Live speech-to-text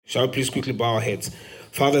Shall we please quickly bow our heads?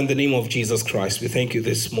 Father, in the name of Jesus Christ, we thank you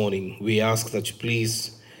this morning. We ask that you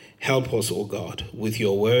please help us, O God, with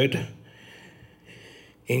your word.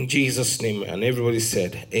 In Jesus' name, and everybody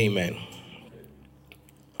said, amen.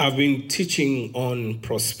 I've been teaching on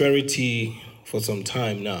prosperity for some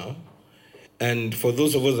time now. And for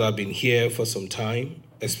those of us that have been here for some time,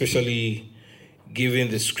 especially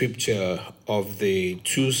given the scripture of the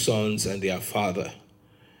two sons and their father,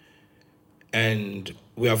 and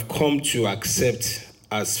we have come to accept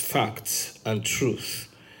as fact and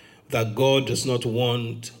truth that God does not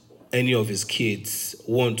want any of his kids,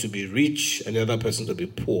 one to be rich and the other person to be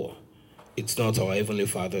poor. It's not our Heavenly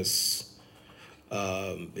Father's,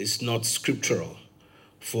 it's not scriptural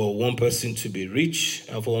for one person to be rich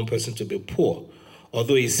and for one person to be poor.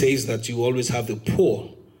 Although he says that you always have the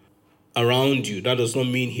poor around you, that does not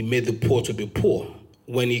mean he made the poor to be poor.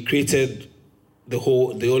 When he created the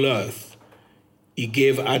whole earth, he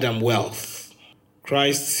gave Adam wealth.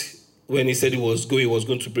 Christ, when he said he was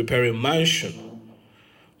going to prepare a mansion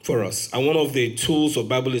for us. And one of the tools of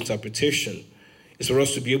Bible interpretation is for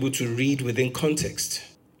us to be able to read within context.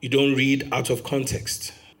 You don't read out of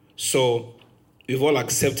context. So we've all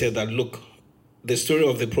accepted that, look, the story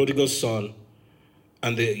of the prodigal son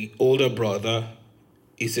and the older brother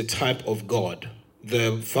is a type of God.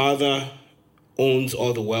 The father owns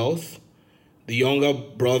all the wealth. The younger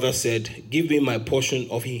brother said, give me my portion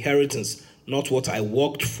of inheritance, not what I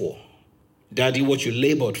worked for. Daddy, what you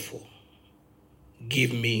labored for.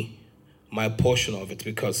 Give me my portion of it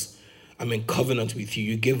because I'm in covenant with you.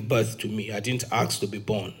 You gave birth to me. I didn't ask to be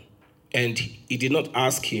born. And he did not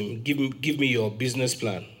ask him, give me your business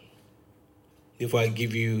plan before I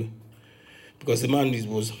give you, because the man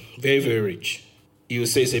was very, very rich. He would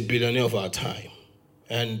say he's a billionaire of our time.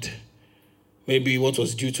 And maybe what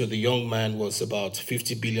was due to the young man was about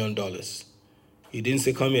 $50 billion. He didn't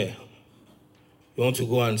say, come here. You want to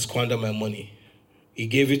go and squander my money. He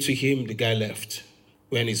gave it to him, the guy left.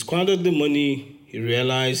 When he squandered the money, he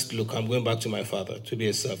realized, look, I'm going back to my father to be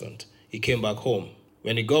a servant. He came back home.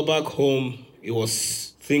 When he got back home, he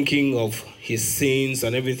was thinking of his sins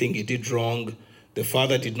and everything he did wrong. The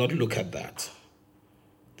father did not look at that.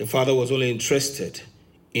 The father was only interested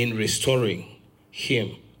in restoring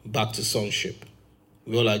him back to sonship.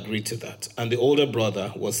 We all agreed to that. And the older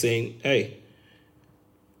brother was saying, hey,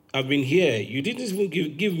 I've been here. You didn't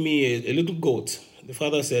even give me a little goat. The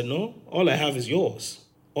father said, no, all I have is yours.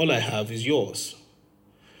 All I have is yours.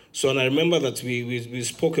 So, and I remember that we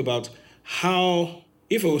spoke about how,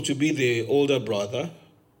 if it were to be the older brother,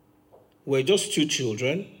 we're just two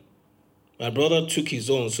children. My brother took his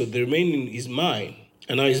own, so the remaining is mine.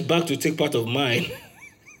 And now he's back to take part of mine.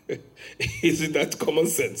 Isn't that common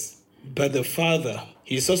sense? But the father,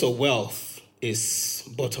 his source of wealth is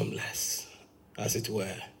bottomless, as it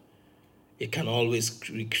were. It can always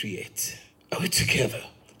recreate. Are we together?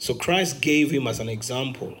 So Christ gave him as an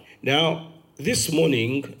example. Now, this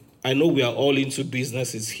morning, I know we are all into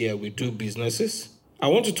businesses here. We do businesses. I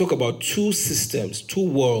want to talk about two systems, two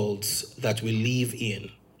worlds that we live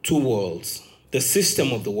in. Two worlds. The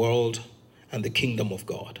system of the world and the kingdom of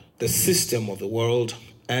God. The system of the world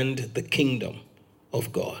and the kingdom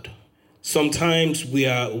of God. Sometimes we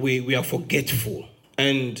are forgetful.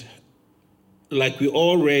 And like we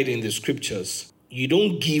all read in the scriptures, you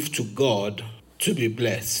don't give to God to be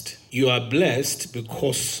blessed. You are blessed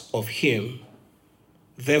because of him.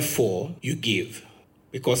 Therefore, you give.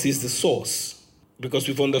 Because he's the source. Because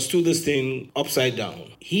we've understood this thing upside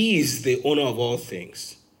down. He is the owner of all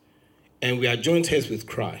things. And we are joint heirs with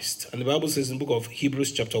Christ. And the Bible says in the book of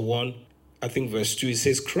Hebrews chapter 1, I think verse 2, it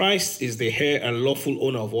says, Christ is the heir and lawful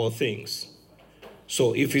owner of all things.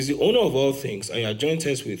 So if he's the owner of all things and you are joint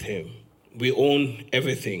heirs with him, we own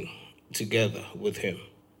everything together with him.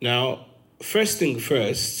 Now, first thing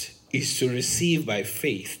first is to receive by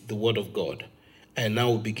faith the word of God. And now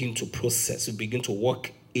we begin to process, we begin to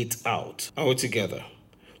work it out all together.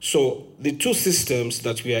 So the two systems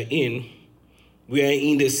that we are in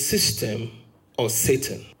the system of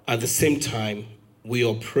Satan. At the same time, we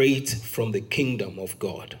operate from the kingdom of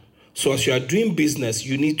God. So as you are doing business,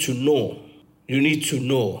 you need to know. You need to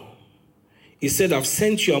know. He said, I've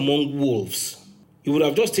sent you among wolves. He would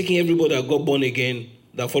have just taken everybody that got born again,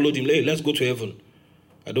 that followed him. Hey, let's go to heaven.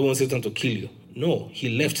 I don't want Satan to kill you. No,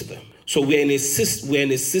 he left them. So we're in a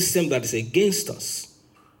system that is against us.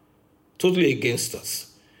 Totally against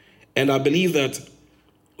us. And I believe that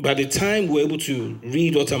by the time we're able to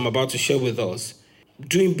read what I'm about to share with us,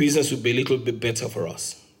 doing business will be a little bit better for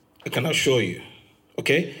us. I can assure you.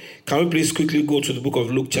 Okay? Can we please quickly go to the book of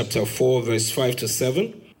Luke chapter 4, verse 5 to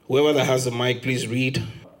 7? Whoever that has the mic, please read.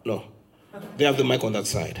 No. They have the mic on that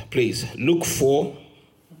side. Please, Luke 4,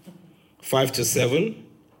 5 to 7.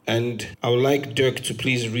 And I would like Dirk to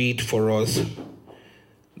please read for us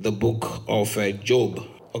the book of Job.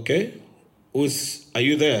 Okay? Are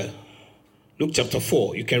you there? Luke chapter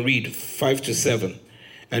 4. You can read 5 to 7.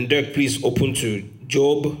 And Dirk, please open to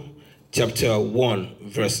Job chapter 1,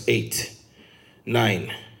 verse 8,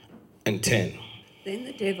 9, and 10. Then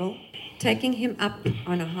the devil, taking him up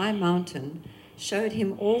on a high mountain, showed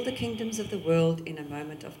him all the kingdoms of the world in a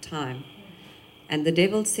moment of time. And the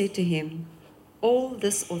devil said to him, all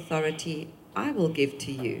this authority I will give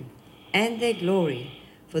to you, and their glory,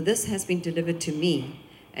 for this has been delivered to me,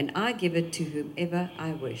 and I give it to whomever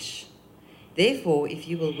I wish. Therefore, if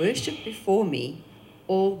you will worship before me,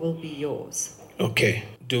 all will be yours. Okay.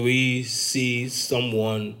 Do we see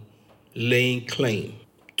someone laying claim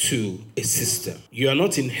to a system? You are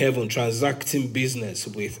not in heaven transacting business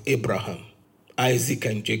with Abraham, Isaac,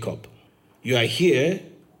 and Jacob. You are here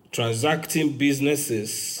transacting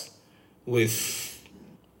businesses with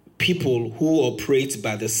people who operate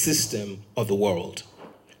by the system of the world.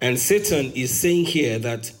 And Satan is saying here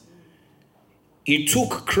that he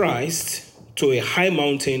took Christ to a high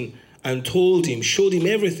mountain and showed him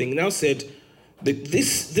everything. Now said,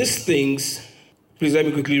 these things, please let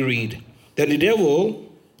me quickly read. That the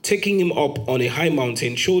devil, taking him up on a high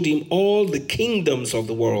mountain, showed him all the kingdoms of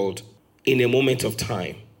the world in a moment of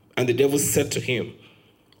time. And the devil said to him,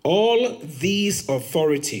 all these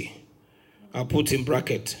authority, I'll put in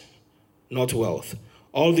bracket, not wealth.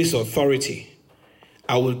 All this authority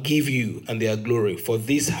I will give you and their glory, for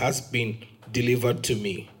this has been delivered to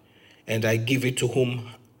me, and I give it to whom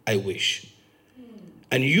I wish.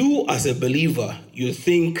 And you as a believer, you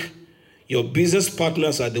think your business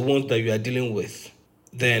partners are the ones that you are dealing with,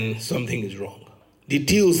 then something is wrong. The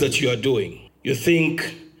deals that you are doing, you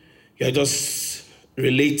think you're just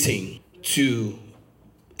relating to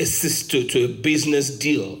a business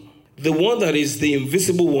deal. The one that is the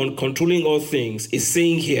invisible one controlling all things is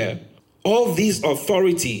saying here, all this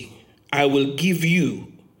authority I will give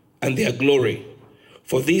you and their glory,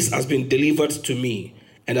 for this has been delivered to me,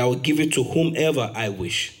 and I will give it to whomever I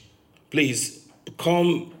wish. Please,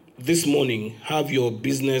 come this morning, have your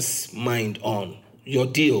business mind on. Your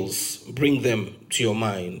deals, bring them to your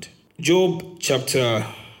mind. Job chapter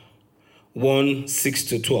 1, 6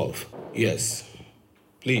 to 12. Yes.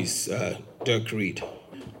 Please, Dirk, read.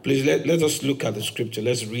 Please, let us look at the scripture.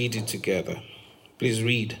 Let's read it together. Please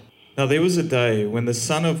read. Now there was a day when the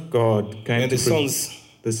Son of God came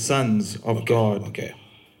the sons of God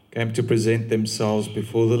came to present themselves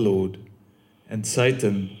before the Lord, and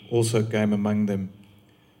Satan also came among them.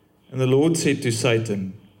 And the Lord said to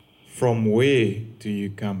Satan, from where do you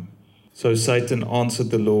come? So Satan answered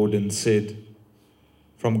the Lord and said,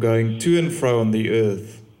 from going to and fro on the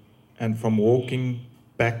earth, and from walking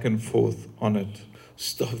back and forth on it.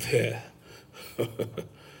 Stop there.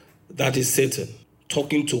 That is Satan.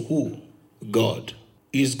 Talking to who? God.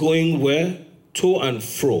 He's going where? To and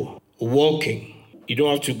fro. Walking. You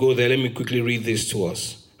don't have to go there. Let me quickly read this to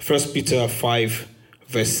us. 1 Peter 5,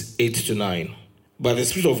 verse 8 to 9. By the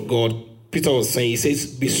Spirit of God, Peter was saying, he says,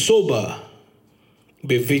 be sober,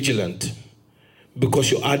 be vigilant, because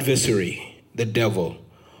your adversary, the devil,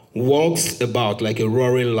 walks about like a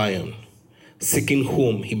roaring lion, seeking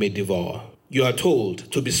whom he may devour. You are told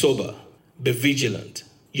to be sober, be vigilant.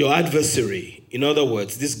 Your adversary, in other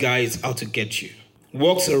words, this guy is out to get you,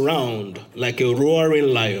 walks around like a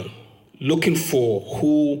roaring lion, looking for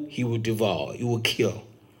who he will devour, he will kill,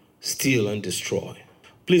 steal, and destroy.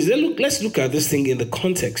 Please, let's look at this thing in the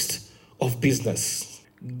context of business.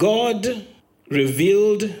 God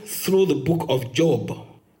revealed through the book of Job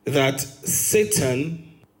that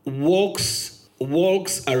Satan walks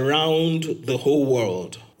around the whole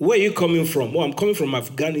world. Where are you coming from? Oh, I'm coming from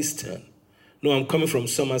Afghanistan. No, I'm coming from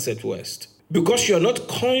Somerset West. Because you're not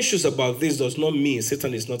conscious about this does not mean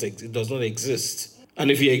Satan does not exist.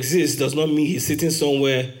 And if he exists, does not mean he's sitting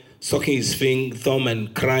somewhere, sucking his thumb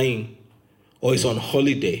and crying, or he's on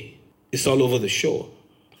holiday. It's all over the shore.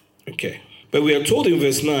 Okay. But we are told in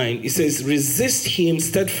verse 9, it says, resist him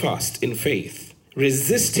steadfast in faith.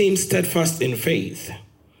 Resist him steadfast in faith.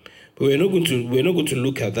 But we're not going to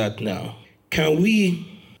look at that now. Can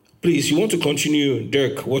we, please, you want to continue,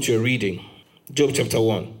 Dirk, what you're reading? Job chapter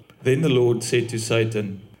 1. Then the Lord said to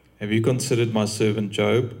Satan, have you considered my servant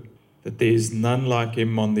Job, that there is none like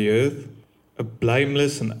him on the earth, a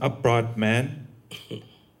blameless and upright man,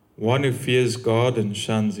 one who fears God and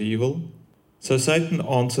shuns evil? So Satan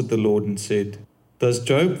answered the Lord and said, does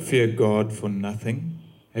Job fear God for nothing?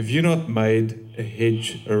 Have you not made a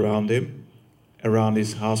hedge around him, around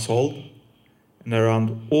his household, and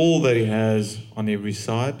around all that he has on every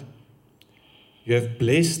side. You have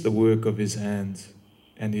blessed the work of his hands,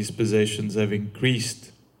 and his possessions have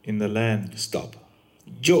increased in the land. Stop.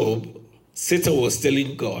 Job, Satan was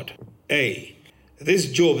telling God, hey,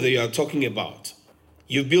 this Job that you are talking about,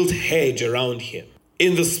 you built hedge around him.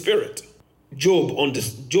 In the spirit, Job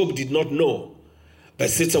did not know, but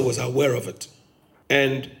Satan was aware of it.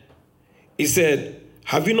 And he said,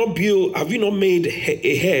 have you not made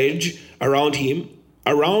a hedge around him,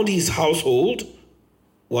 around his household?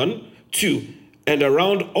 1, 2, and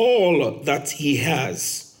around all that he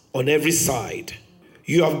has on every side.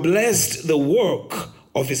 You have blessed the work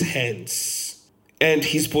of his hands, and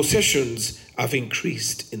his possessions have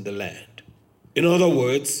increased in the land. In other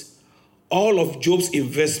words, all of Job's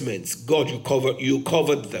investments, God, you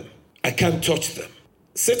covered them. I can't touch them.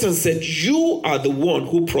 Satan said, you are the one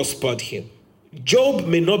who prospered him. Job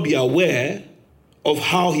may not be aware of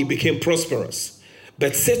how he became prosperous,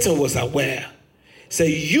 but Satan was aware. Say,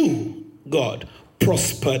 you, God,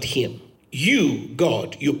 prospered him. You,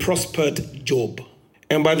 God, you prospered Job.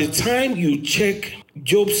 And by the time you check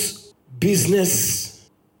Job's business,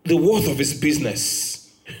 the worth of his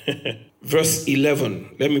business, verse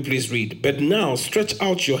 11, let me please read. But now stretch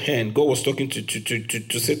out your hand, God was talking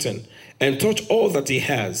to Satan, and touch all that he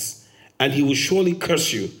has, and he will surely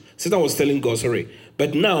curse you. Satan was telling God,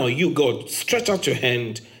 but now you, God, stretch out your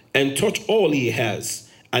hand and touch all he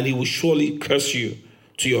has, and he will surely curse you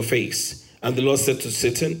to your face. And the Lord said to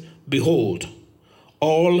Satan, behold,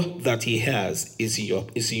 all that he has is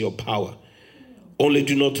in your power. Only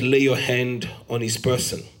do not lay your hand on his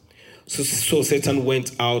person. So Satan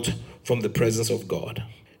went out from the presence of God.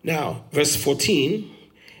 Now, verse 14,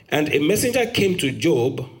 and a messenger came to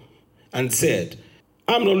Job and said,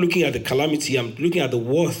 I'm not looking at the calamity, I'm looking at the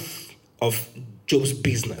worth of Job's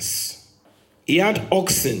business. He had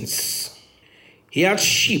oxen, he had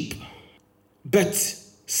sheep, but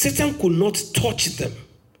Satan could not touch them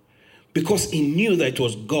because he knew that it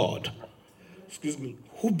was God,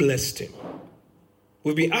 who blessed him.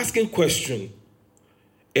 We've been asking questions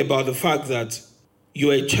about the fact that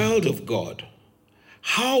you're a child of God.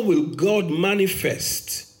 How will God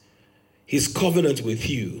manifest his covenant with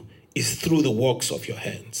you? Is through the works of your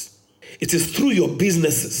hands. It is through your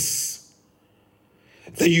businesses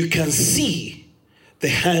that you can see the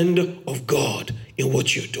hand of God in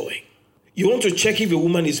what you're doing. You want to check if a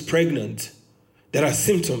woman is pregnant, there are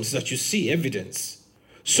symptoms that you see, evidence.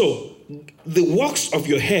 So the works of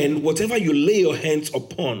your hand, whatever you lay your hands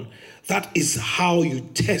upon, that is how you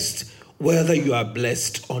test whether you are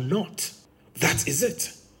blessed or not. That is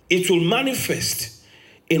it. It will manifest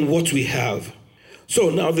in what we have. So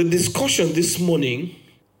now the discussion this morning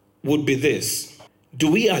would be this. Do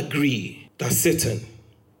we agree that Satan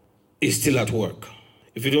is still at work?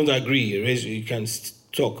 If you don't agree, you can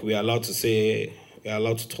talk. We are allowed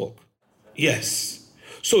to talk. Yes.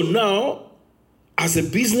 So now, as a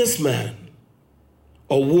businessman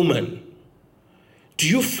or woman, do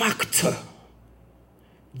you factor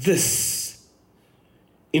this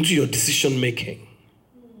into your decision making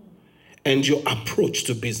and your approach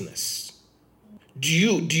to business? Do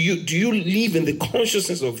you live in the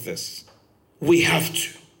consciousness of this? We have to.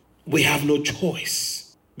 We have no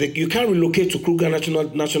choice. You can't relocate to Kruger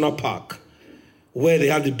National Park where they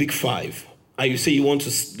have the big five and you say you want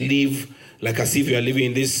to live like as if you are living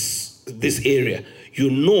in this area.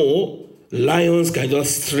 You know lions can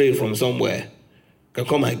just stray from somewhere, can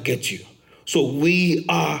come and get you. So we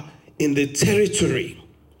are in the territory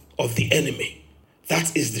of the enemy.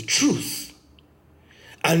 That is the truth.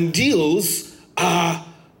 And deals are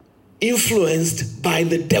influenced by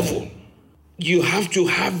the devil. You have to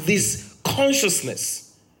have this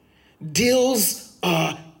consciousness. Deals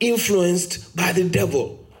are influenced by the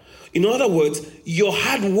devil. In other words, your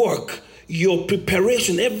hard work, your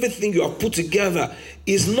preparation, everything you have put together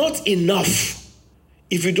is not enough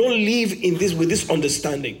if you don't live in this with this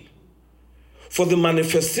understanding. For the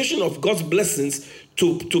manifestation of God's blessings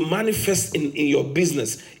to manifest in your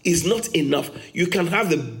business is not enough. You can have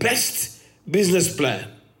the best business plan.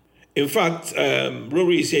 In fact,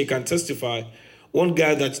 Rory is here, he can testify. One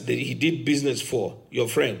guy that he did business for, your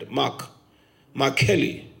friend, Mark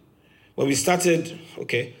Kelly. When we started,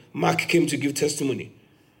 Mark came to give testimony.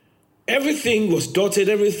 Everything was dotted,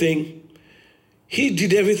 everything. He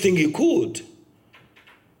did everything he could.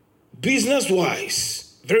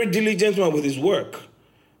 Business-wise, very diligent man with his work.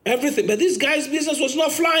 Everything. But this guy's business was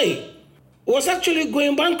not flying. It was actually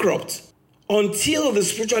going bankrupt until the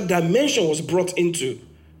spiritual dimension was brought into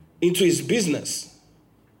his business.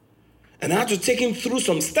 And I had to take him through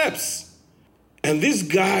some steps. And this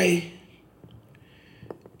guy,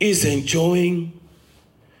 is enjoying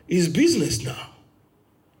his business now.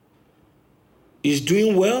 He's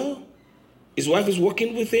doing well. His wife is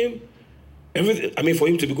working with him. Everything. I mean, for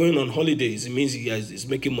him to be going on holidays, it means he's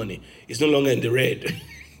making money. He's no longer in the red.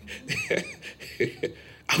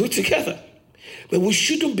 Are we together? But we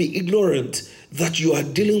shouldn't be ignorant that you are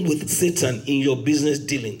dealing with Satan in your business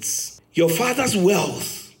dealings. Your father's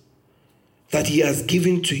wealth that he has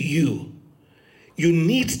given to you, you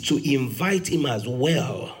need to invite him as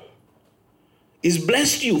well. He's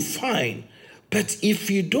blessed you, fine. But if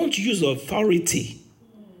you don't use authority,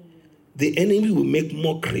 the enemy will make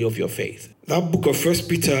mockery of your faith. That book of 1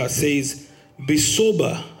 Peter says, be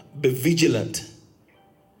sober, be vigilant.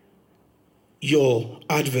 Your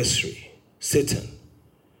adversary, Satan.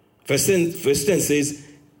 Verse 10 says,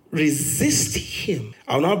 resist him.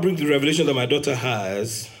 I'll now bring the revelation that my daughter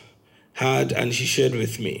had and she shared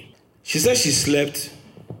with me. She said she slept.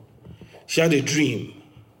 She had a dream.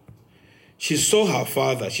 She saw her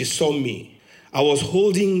father. She saw me. I was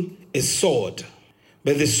holding a sword,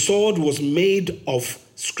 but the sword was made of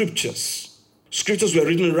scriptures. Scriptures were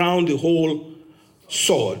written around the whole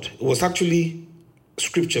sword. It was actually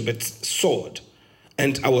scripture, but sword.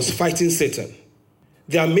 And I was fighting Satan.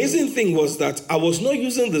 The amazing thing was that I was not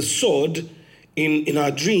using the sword in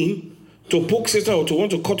our dream to poke Satan or to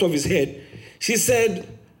want to cut off his head. She said,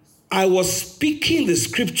 I was speaking the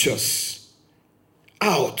scriptures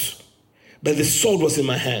out, but the sword was in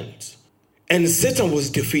my hand. And Satan was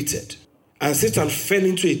defeated. And Satan fell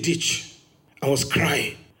into a ditch and was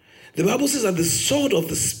crying. The Bible says that the sword of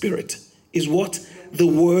the Spirit is what? The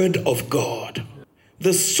word of God.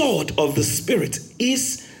 The sword of the Spirit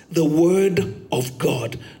is the word of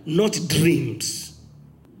God, not dreams,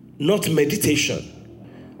 not meditation.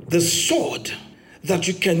 The sword that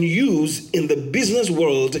you can use in the business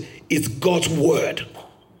world is God's word.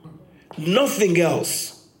 Nothing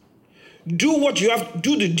else. Do what you have,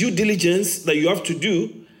 do the due diligence that you have to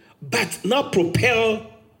do, but now propel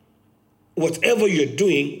whatever you're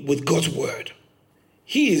doing with God's word.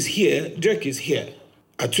 He is here, Dirk is here.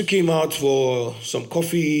 I took him out for some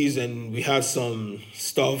coffees and we had some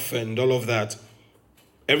stuff and all of that.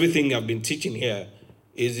 Everything I've been teaching here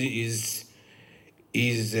is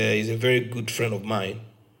a very good friend of mine.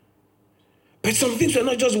 But some things were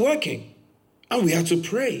not just working. And we had to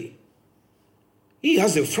pray. He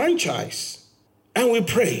has a franchise. And we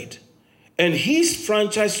prayed. And his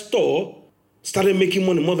franchise store started making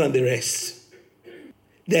money more than the rest.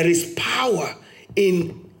 There is power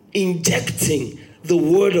in injecting the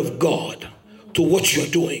word of God to what you're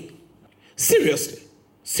doing. Seriously.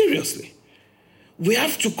 We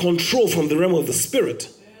have to control from the realm of the spirit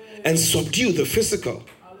and subdue the physical.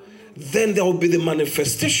 Then there will be the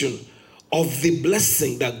manifestation of the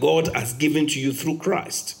blessing that God has given to you through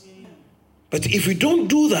Christ. But if we don't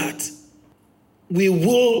do that, we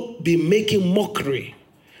will be making mockery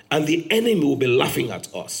and the enemy will be laughing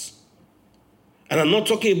at us. And I'm not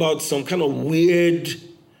talking about some kind of weird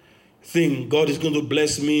thing. God is going to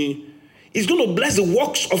bless me. He's going to bless the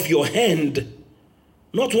works of your hand.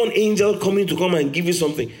 Not one angel coming to come and give you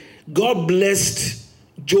something. God blessed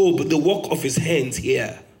Job, the work of his hands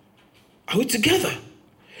here. Are we together?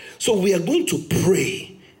 So we are going to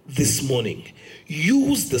pray this morning.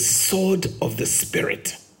 Use the sword of the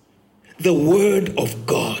Spirit, the word of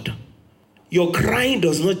God. Your crying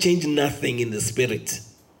does not change nothing in the spirit.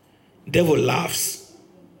 Devil laughs.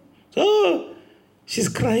 Oh, she's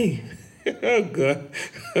crying. Oh, God.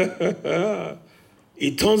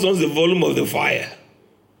 It turns on the volume of the fire.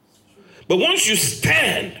 But once you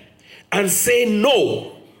stand and say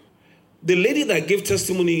no, the lady that gave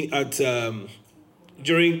testimony at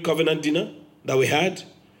during covenant dinner that we had,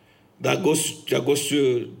 that goes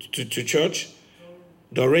to church,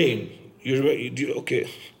 Doreen, okay.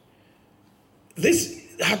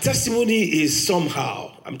 Her testimony is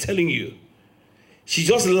somehow, I'm telling you, she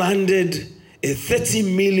just landed a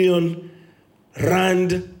 30 million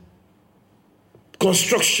rand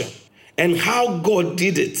construction, and how God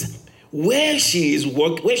did it. Where she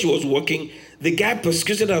was working, the guy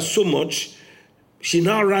persecuted her so much, she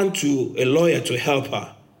now ran to a lawyer to help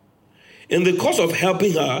her. In the course of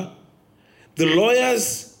helping her, the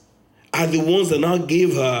lawyers are the ones that now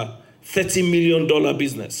gave her $30 million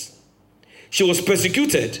business. She was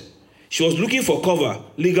persecuted. She was looking for cover,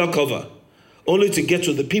 legal cover, only to get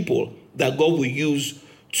to the people that God will use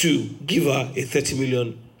to give her a 30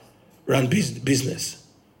 million rand business.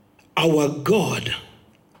 Our God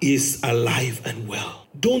is alive and well.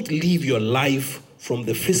 Don't live your life from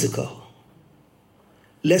the physical.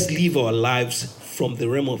 Let's live our lives from the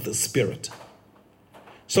realm of the spirit.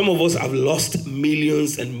 Some of us have lost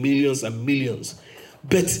millions and millions and millions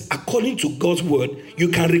But according to God's word, you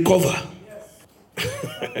can recover.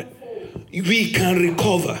 We can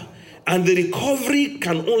recover. And the recovery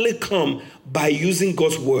can only come by using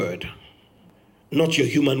God's word, not your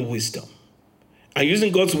human wisdom. And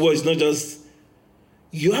using God's word is not just,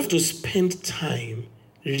 you have to spend time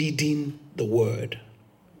reading the word,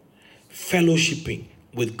 fellowshipping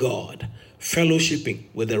with God, fellowshipping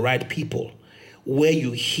with the right people, where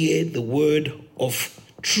you hear the word of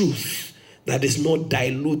truth that is not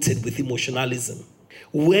diluted with emotionalism,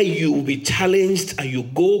 where you will be challenged and you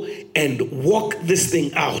go and walk this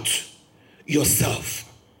thing out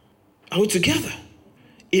yourself. Are we together?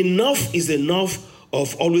 Enough is enough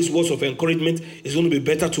of always words of encouragement. It's going to be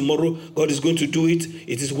better tomorrow. God is going to do it.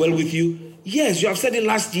 It is well with you. Yes, you have said it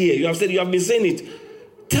last year. You have been saying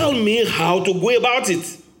it. Tell me how to go about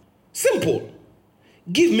it. Simple.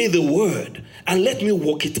 Give me the word and let me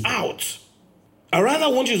work it out. I rather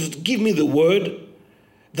want you to give me the word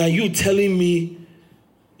than you telling me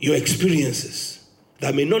your experiences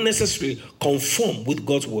that may not necessarily conform with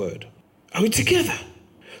God's word. Are we together?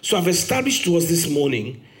 So I've established to us this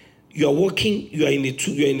morning, you are in a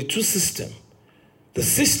two system. The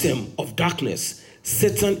system of darkness,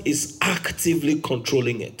 Satan is actively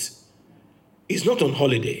controlling it. He's not on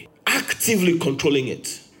holiday. Actively controlling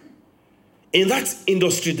it. In that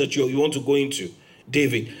industry that you want to go into,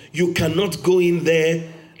 David, you cannot go in there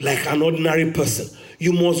like an ordinary person.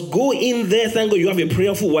 You must go in there, thank God you have a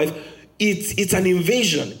prayerful wife. It's an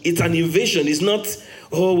invasion. It's an invasion. It's not,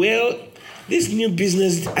 oh, well, this new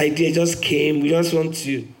business idea just came. We just want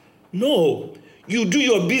to. No. You do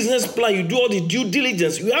your business plan. You do all the due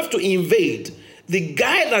diligence. You have to invade. The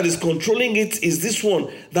guy that is controlling it is this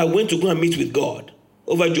one that went to go and meet with God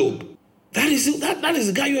over Job. That is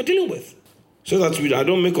the guy you are dealing with. So that I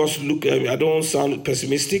don't make us look, I don't sound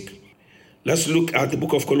pessimistic. Let's look at the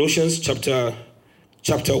book of Colossians chapter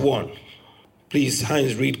 1. Please,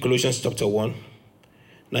 Heinz, read Colossians chapter 1,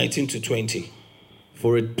 19 to 20.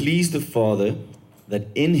 For it pleased the Father that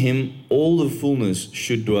in him all the fullness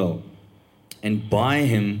should dwell, and by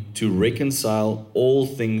him to reconcile all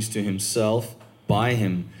things to himself, by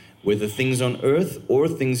him, whether things on earth or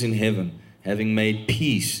things in heaven, having made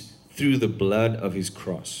peace through the blood of his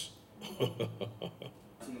cross.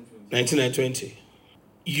 19 and 20.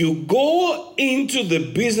 You go into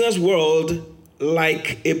the business world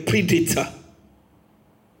like a predator,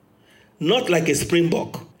 not like a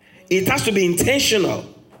springbok. It has to be intentional.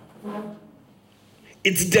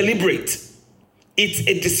 It's deliberate. It's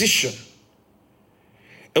a decision.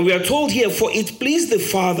 And we are told here, for it pleased the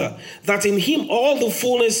Father that in him all the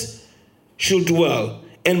fullness should dwell,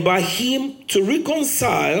 and by him to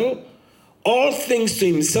reconcile all things to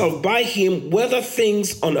himself, by him, whether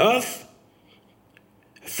things on earth,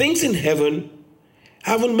 things in heaven,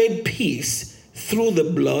 having made peace through the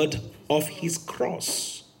blood of his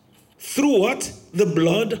cross. Through what? The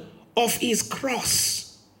blood of his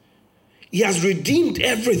cross. He has redeemed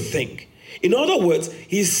everything. In other words,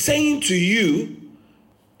 he's saying to you,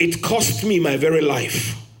 it cost me my very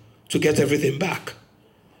life to get everything back.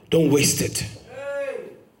 Don't waste it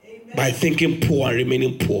by thinking poor and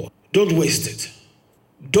remaining poor. Don't waste it.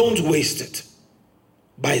 Don't waste it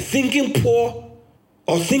by thinking poor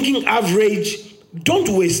or thinking average. Don't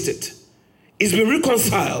waste it. It's been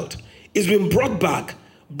reconciled. It's been brought back.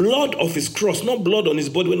 Blood of his cross, not blood on his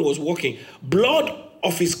body when he was walking. Blood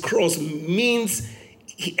of his cross means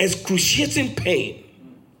excruciating pain.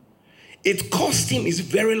 It cost him his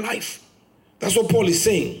very life. That's what Paul is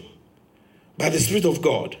saying. By the Spirit of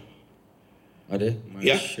God.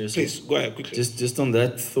 Yeah, please, go ahead quickly. Just on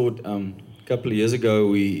that thought, a couple of years ago,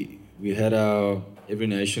 we had our Every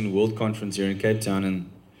Nation World Conference here in Cape Town, and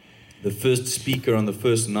the first speaker on the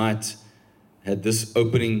first night had this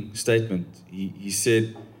opening statement. He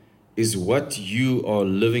said, is what you are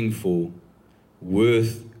living for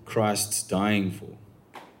worth Christ's dying for?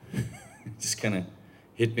 Just kind of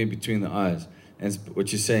hit me between the eyes. And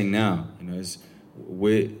what you're saying now, is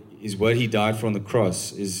what he died for on the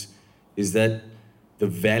cross, is that the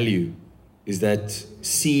value, is that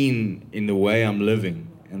seen in the way I'm living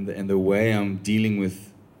and the way I'm dealing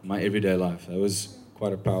with my everyday life? That was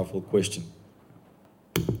quite a powerful question.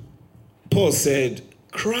 Paul said,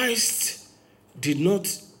 Christ did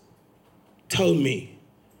not tell me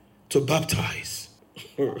to baptize.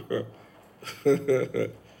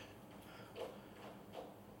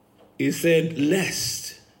 He said,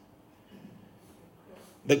 lest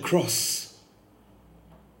the cross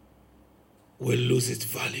will lose its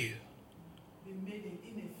value,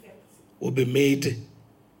 will be made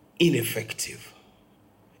ineffective.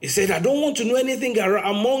 He said, I don't want to know anything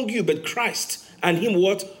among you but Christ and him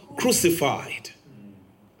what? Crucified.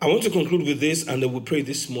 I want to conclude with this, and then we'll pray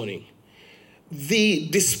this morning. The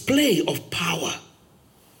display of power,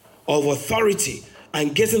 of authority,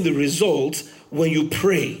 and getting the results when you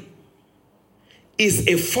pray is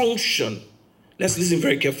a function. Let's listen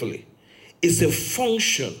very carefully. It's a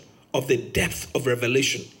function of the depth of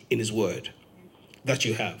revelation in His Word that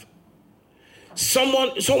you have.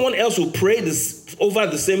 Someone else will pray this over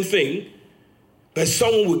the same thing, but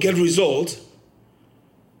someone will get result,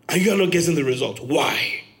 and you are not getting the result.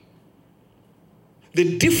 Why?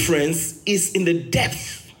 The difference is in the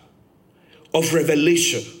depth of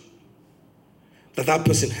revelation that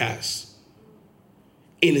person has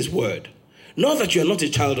in His Word. Not that you're not a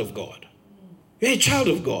child of God. You're a child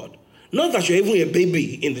of God. Not that you're even a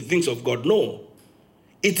baby in the things of God. No.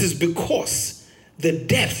 It is because the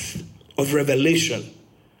depth of revelation,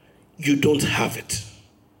 you don't have it.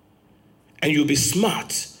 And you'll be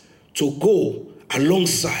smart to go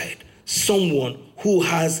alongside someone who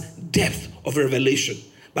has depth of revelation.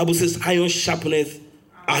 Bible says, iron sharpeneth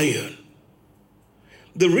iron.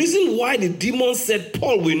 The reason why the demon said,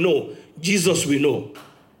 Paul we know, Jesus we know,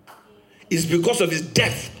 is because of his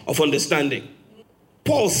depth of understanding.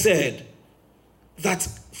 Paul said that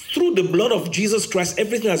through the blood of Jesus Christ,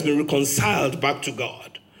 everything has been reconciled back to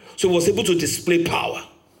God. So he was able to display power.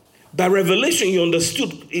 By revelation, you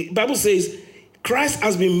understood. The Bible says, Christ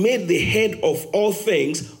has been made the head of all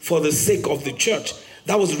things for the sake of the church.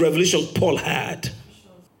 That was the revelation Paul had.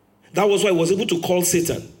 That was why he was able to call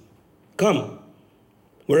Satan. Come,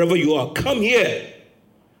 wherever you are, come here.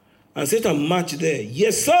 And Satan marched there.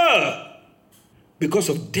 Yes, sir. Because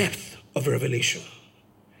of depth of revelation.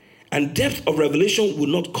 And depth of revelation will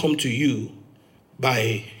not come to you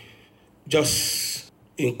by just,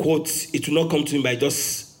 in quotes, it will not come to you by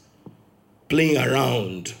just playing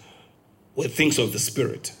around with things of the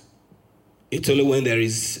Spirit. It's only when there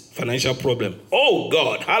is financial problem. Oh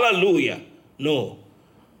God, hallelujah. No,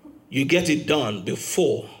 you get it done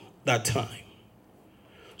before that time.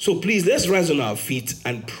 So please, let's rise on our feet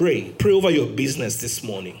and pray. Pray over your business this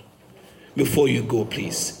morning before you go,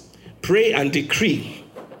 please. Pray and decree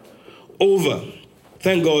over.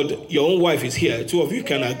 Thank God your own wife is here. Two of you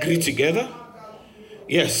can agree together.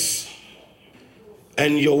 Yes.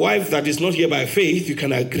 And your wife that is not here by faith, you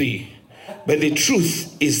can agree. But the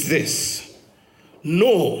truth is this.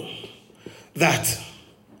 Know that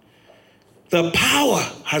the power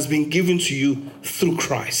has been given to you through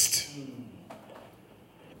Christ.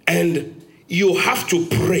 And you have to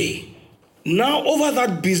pray. Now over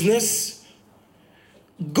that business,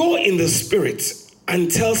 go in the Spirit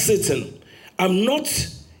and tell Satan, I'm not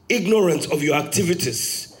ignorant of your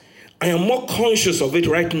activities. I am more conscious of it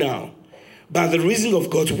right now by the reason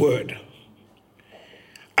of God's word.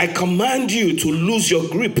 I command you to lose your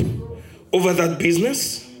grip over that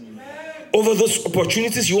business, over those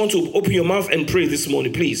opportunities. You want to open your mouth and pray this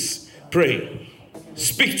morning, please. Pray.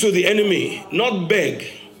 Speak to the enemy, not beg.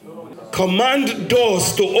 Command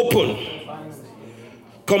doors to open.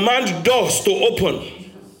 Command doors to open.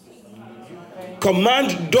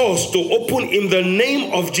 Command doors to open in the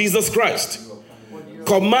name of Jesus Christ.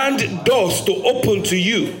 Command doors to open to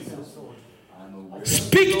you.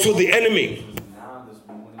 Speak to the enemy.